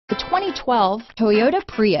2012 Toyota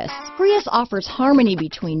Prius. Prius offers harmony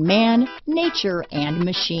between man, nature, and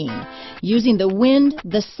machine. Using the wind,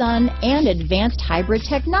 the sun, and advanced hybrid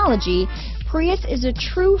technology, Prius is a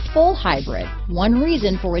true full hybrid, one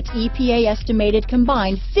reason for its EPA estimated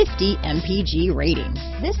combined 50 mpg rating.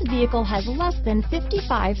 This vehicle has less than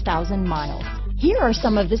 55,000 miles. Here are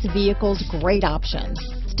some of this vehicle's great options: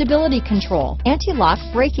 stability control, anti-lock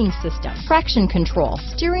braking system, traction control,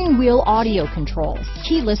 steering wheel audio controls,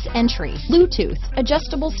 keyless entry, Bluetooth,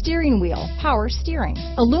 adjustable steering wheel, power steering,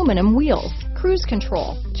 aluminum wheels, cruise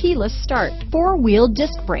control, keyless start, four-wheel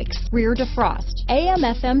disc brakes, rear defrost,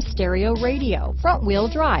 AM/FM stereo radio, front-wheel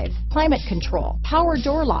drive, climate control, power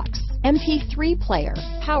door locks, MP3 player,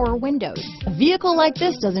 power windows. A vehicle like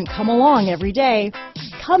this doesn't come along every day.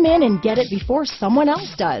 Come in and get it before someone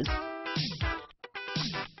else does.